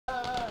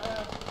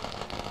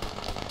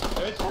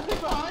There's something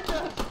behind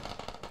us!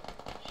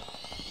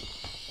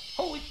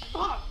 Holy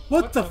fuck!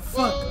 What the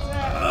fuck?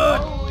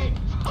 Holy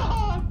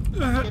fuck!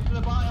 Get to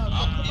the bio!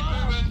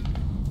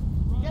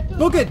 Get to the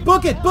Book it!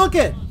 Book it! Book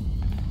it!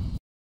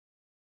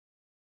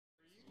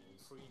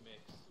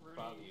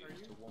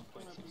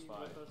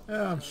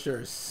 I'm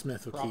sure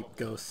Smith will keep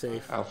Ghost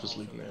safe. Alpha's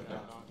leading there now.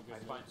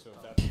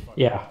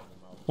 Yeah,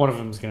 one of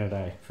them's gonna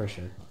die for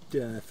sure.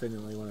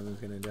 Definitely one of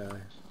them's gonna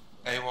die.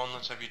 A1,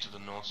 let's have you to the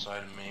north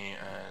side of me,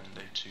 and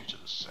A2 to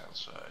the south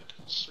side.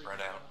 Spread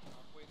out.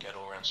 Get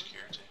all around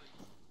security.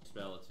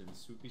 Skeleton,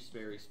 Spoopy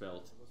Sperry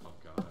spelt. Oh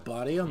god.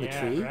 Body on the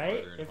tree?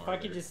 Right? It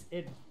fucking just,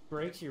 it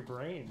breaks your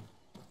brain.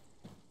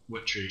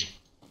 What tree?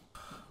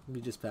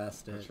 We just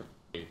passed it.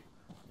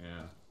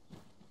 Yeah.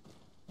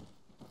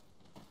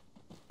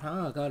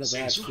 Oh, I got a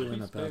bad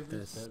feeling about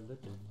this.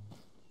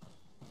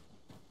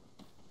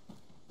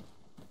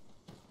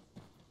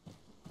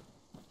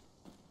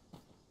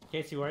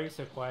 Casey, why are you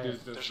so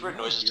quiet? There's weird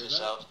noises to the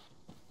south.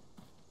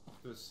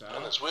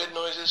 And there's weird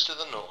noises to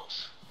the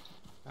north.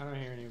 I don't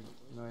hear any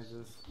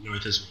noises.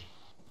 North is me.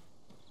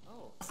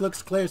 This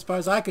looks clear as far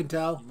as I can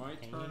tell. You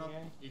might turn up,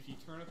 if you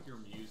turn up your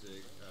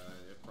music,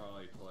 it'll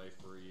probably play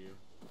for you.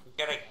 We've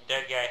got a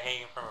dead guy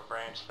hanging from a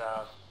branch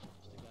south.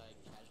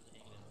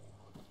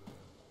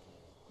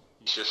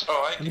 Just,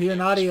 oh, I I'm hearing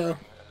audio.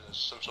 There's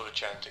some sort of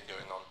chanting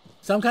going on.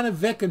 Some kind of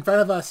Vic in front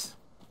of us.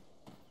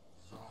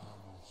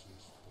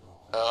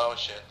 Oh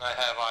shit, I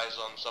have eyes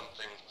on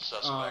something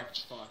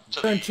suspect. Oh, fuck.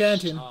 To Turn the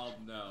chanting. east. Oh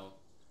no.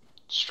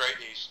 Straight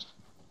east.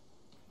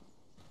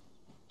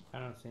 I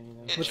don't see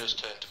anything. It just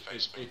turned to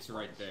face me. It's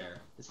right there.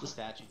 It's the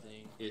statue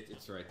thing.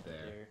 It's right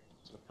there.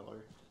 It's a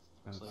pillar.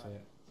 I don't see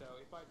it.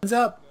 Hands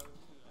up.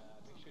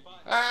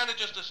 And it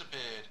just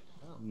disappeared.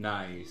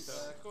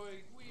 Nice.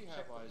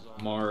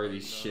 I'm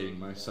already shitting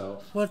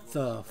myself. What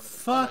the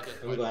fuck?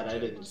 I'm glad I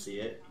didn't see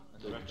it.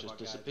 It just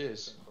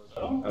disappears.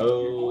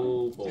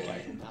 Oh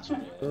boy.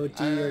 Oh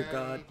dear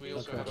God.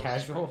 Okay.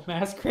 Casual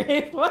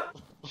masquerade? What?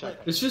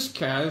 It's just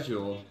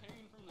casual.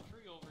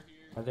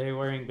 Are they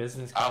wearing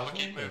business Alpha,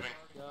 casual? keep moving.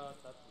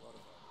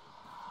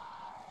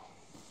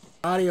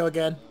 Audio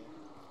again.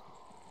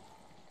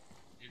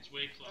 It's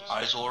way closer.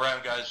 Eyes all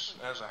around, guys.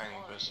 There's a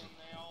hanging person.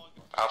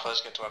 Alpha, let's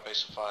get to our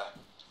base of fire.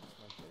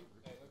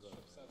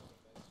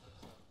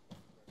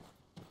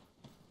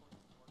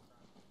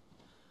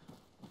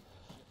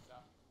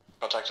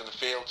 Contact in the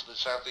field to the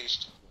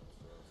southeast.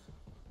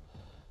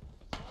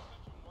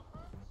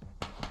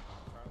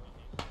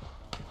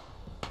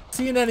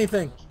 Seeing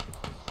anything?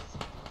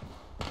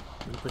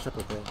 Let me push up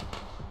a bit.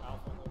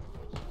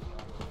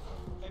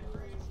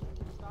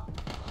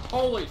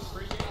 Holy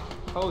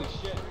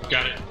shit.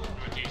 Got it.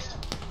 Northeast.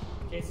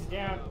 Case is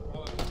down.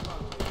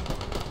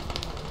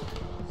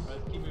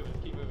 Keep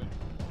moving.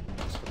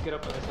 Let's get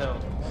up on this hill.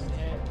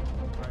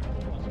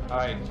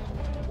 Alright.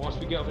 Once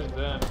we get up into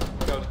them,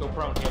 go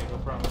prone. Yeah, go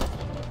prone.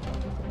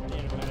 In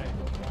a minute.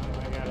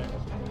 I got it.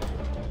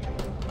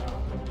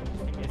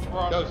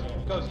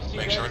 Goes. You see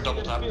Make that? sure it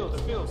double tap. The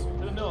field, to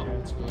the middle.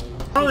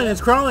 Crawling, it's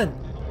crawling.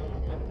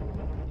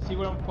 See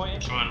where I'm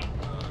pointing? Come on.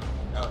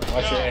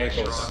 Watch your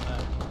ankles.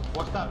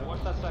 What's that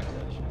sector?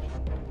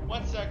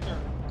 What sector?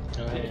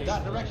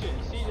 That direction.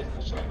 You see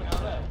this movement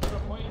out there? See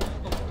where I'm pointing?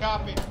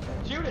 Copy.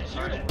 Shoot it.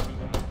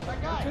 That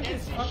guy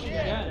can't see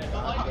shit. The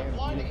light is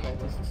blinding him.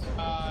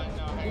 No,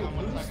 hang on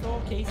one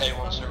second.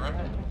 A1, sir,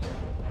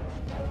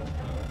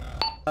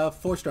 right?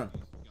 4 strong.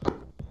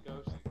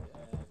 Goes.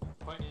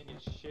 Pointing in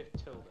shift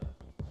tilde.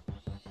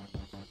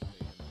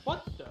 What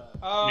the?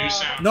 New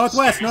sound.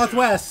 Northwest, Scary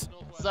northwest.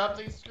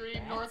 Something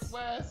scream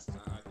northwest.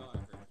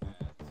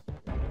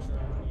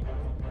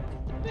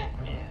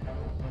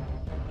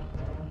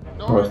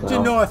 Shift to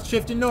north,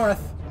 shift to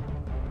north.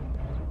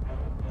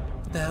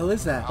 What the hell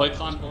is that? Play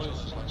climb,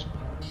 boys.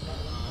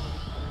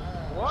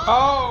 What?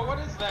 Oh, what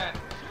is that?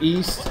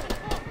 East.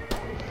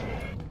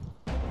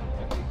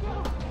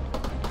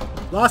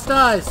 Lost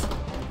eyes.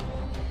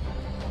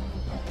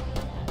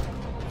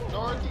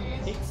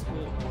 Northeast.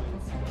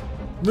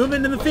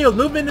 Movement in the field,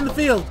 movement in the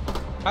field.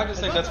 I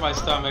just think that's my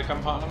stomach.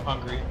 I'm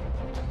hungry.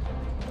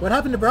 What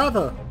happened to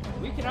Bravo?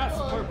 We cannot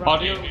support Bravo.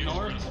 Audio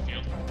north.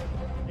 Field.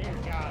 Dear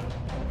God.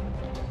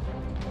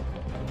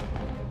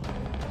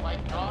 Like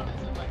Ron,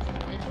 is it like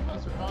away from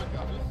us or Ron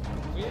got us?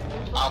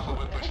 Alpha,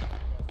 we're pushing.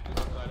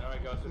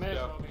 Alright, guys, let's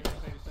go.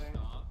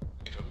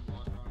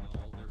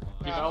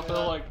 Give Alpha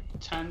like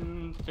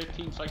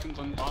 10-15 seconds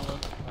on Bravo.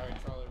 Alright,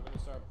 Charlie, we're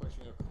gonna start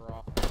pushing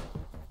across.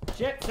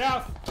 Shit,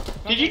 south.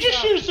 Did you just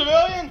shoot a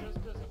civilian?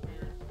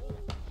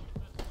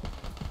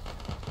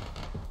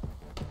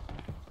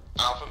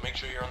 Alpha, make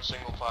sure you're on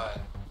single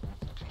fire.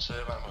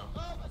 Conserve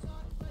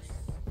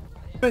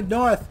ammo.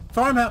 North,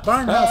 farmhouse,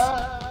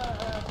 barnhouse.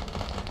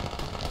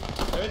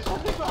 There's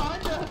something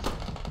behind us.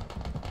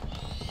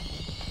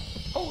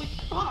 Holy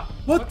fuck!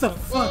 What the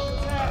fuck?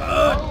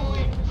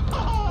 Holy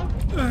fuck!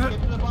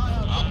 Get to the bio.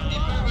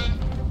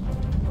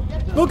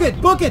 Book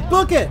it, book it,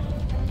 book it.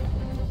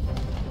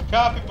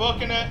 Copy,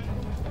 booking it.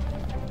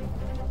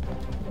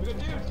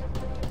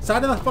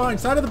 Side of the barn,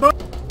 side of the barn.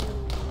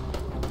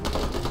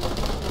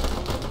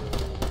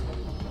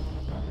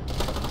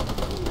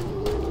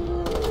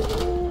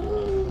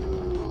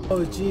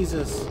 Oh,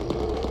 Jesus.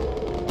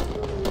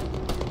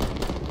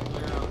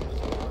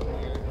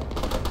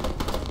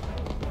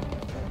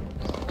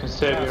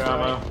 Conserve your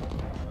ammo.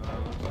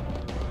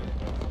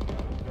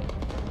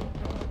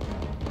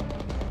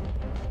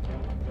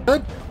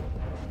 Good.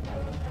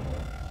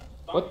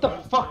 What the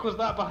fuck was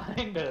that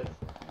behind us?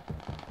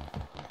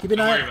 Keep an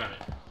Don't worry eye. about it.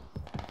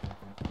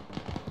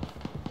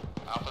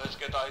 Alpha, let's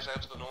get eyes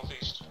out to the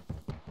northeast.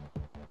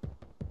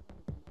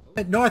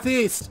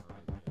 Northeast.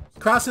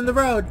 Crossing the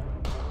road.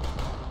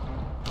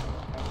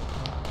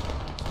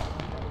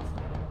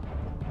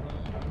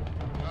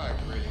 I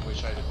really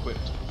wish I'd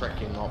equipped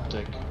freaking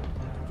optic.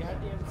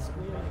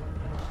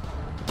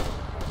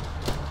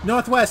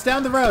 Northwest.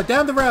 Down the road.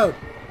 Down the road.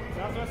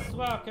 Southwest as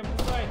well, come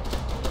this way.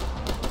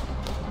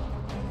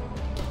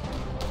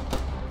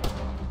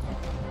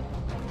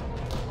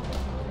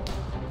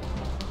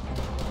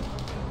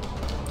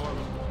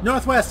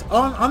 Northwest.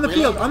 On the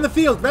field. On the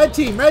field. Red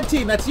team. Red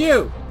team. That's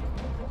you.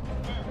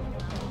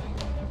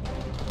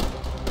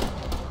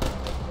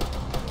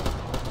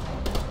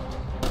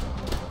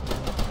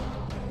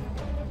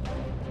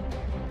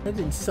 I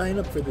didn't sign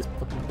up for this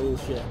fucking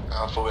bullshit.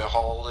 Alpha, we're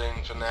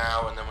holding for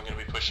now, and then we're going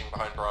to be pushing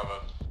behind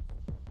Bravo.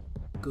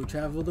 Go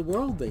travel the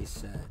world, they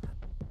said.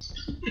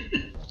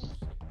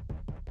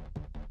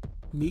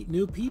 Meet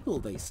new people,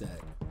 they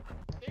said.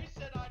 They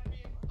said I'd be.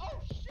 Oh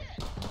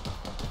shit!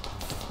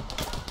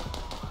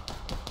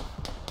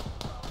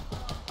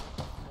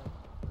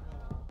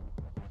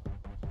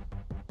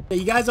 Hey,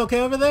 you guys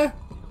okay over there?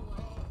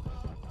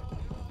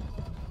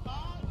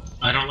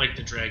 I don't like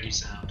the draggy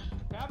sound.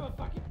 Grab a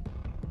fucking...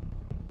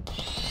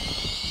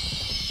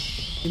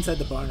 Inside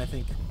the barn, I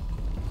think.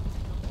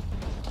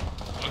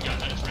 Oh god,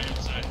 that is right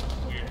outside.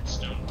 Weird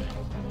stone thing.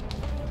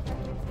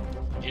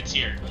 It's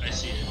here. I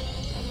see it.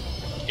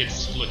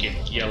 It's looking,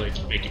 yelling,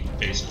 making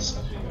faces.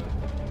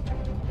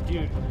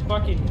 Dude,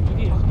 fucking...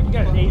 You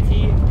got an AT?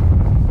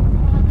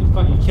 You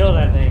fucking kill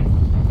that thing.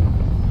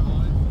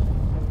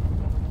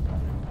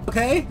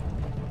 Okay?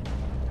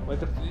 What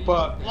the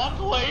fuck?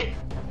 Luckily,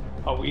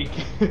 A week.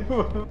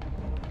 I'm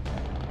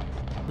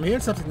hearing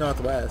something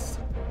northwest.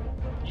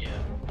 Yeah.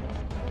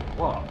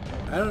 What?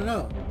 I don't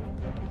know.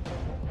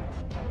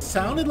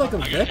 Sounded like a I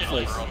got Vic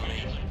headlight place. on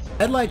me.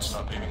 Headlights.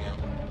 Stop beaming out.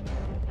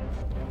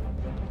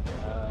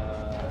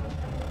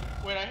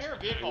 wait, I hear a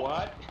vehicle.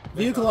 What?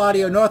 Vehicle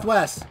audio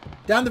northwest.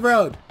 Down the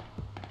road.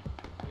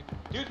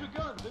 Dudes with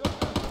guns! They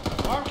got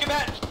guns! Armed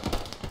combat.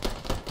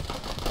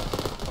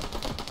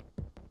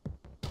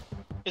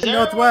 Is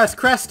Northwest.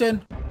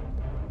 Creston.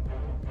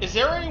 Is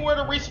there anywhere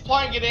to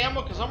resupply and get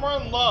ammo? Cause I'm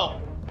running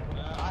low.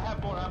 I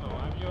have more ammo.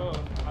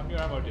 I'm your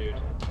ammo dude.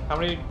 How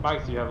many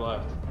mags do you have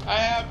left? I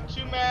have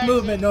 2 mags.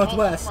 Movement and both of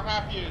northwest. them are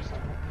half used.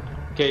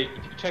 Okay,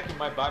 if you check in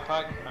my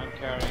backpack, I'm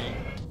carrying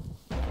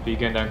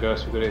Vegan down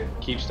Ghost. We've got to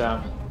keep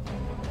down.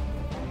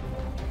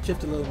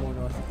 Shift a little more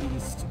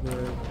northeast. We're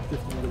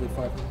drifting really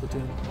far from the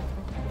platoon.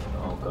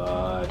 Oh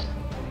god.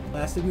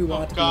 Last thing we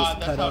want Oh to god, do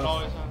is that's cut how it off.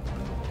 always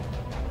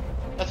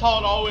ends. That's how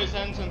it always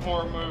ends in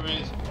horror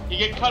movies. You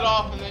get cut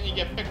off and then you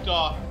get picked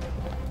off.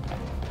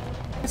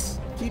 Just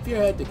keep your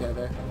head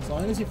together. As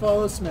long as you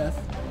follow Smith,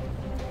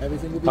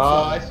 everything will be Oh,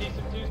 fine. I see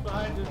some dudes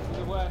behind us to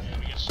the west. Yeah,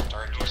 we get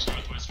started North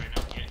northwest right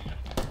now. Yeah.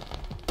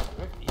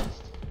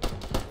 Northeast.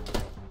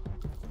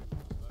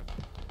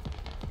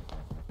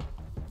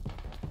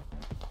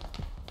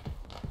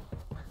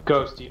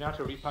 Ghost, do you know how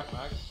to repack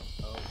mags?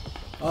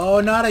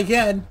 Oh, not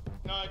again.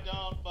 No, I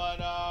don't,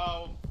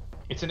 but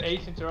It's an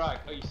 8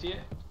 interact. Oh, you see it?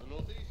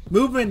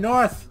 Movement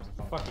north.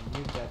 Fucking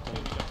mute that thing.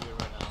 Maybe don't do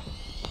it right now.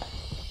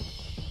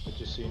 But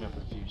just so you know for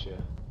the future.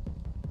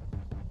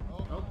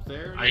 Oh,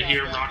 there. I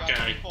hear yeah, rock got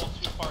guy. full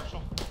 2 partial.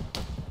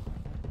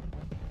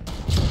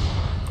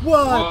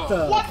 What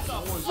the What the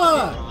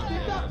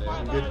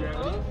fuck? Good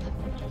gravity.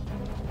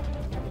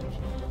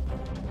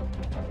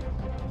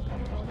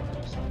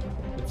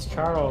 It's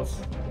Charles.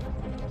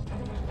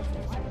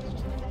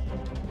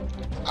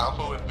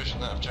 Alpha, we're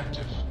pushing that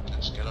objective.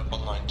 Let's get up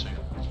on line 2.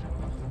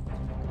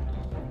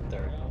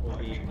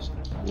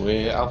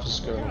 We're Alpha's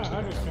going Yeah, to.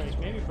 understand.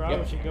 Maybe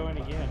Bravo should go in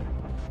again.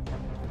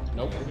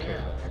 Nope. Okay.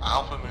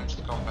 Alpha, move to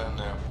the compound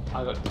now.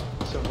 I got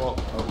some more.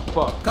 Oh,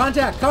 fuck.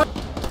 Contact.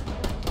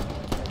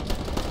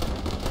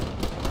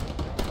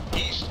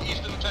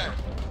 East of the town.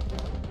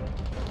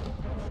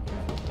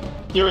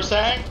 You were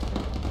saying?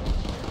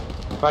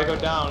 If I go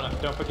down,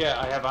 don't forget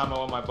I have ammo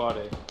on my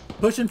body.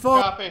 Pushing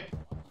forward. Copy.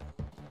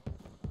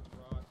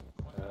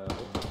 What the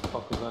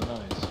fuck was that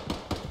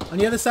noise? On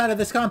the other side of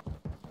this comp.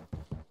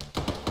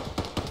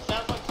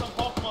 Sounds like some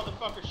Hulk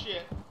motherfucker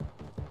shit.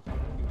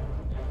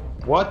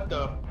 What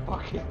the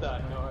fuck is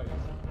that noise?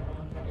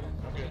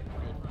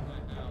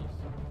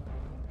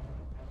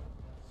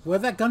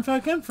 Where'd that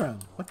gunfire come from?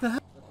 What the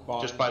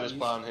hell? Just by this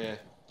barn here.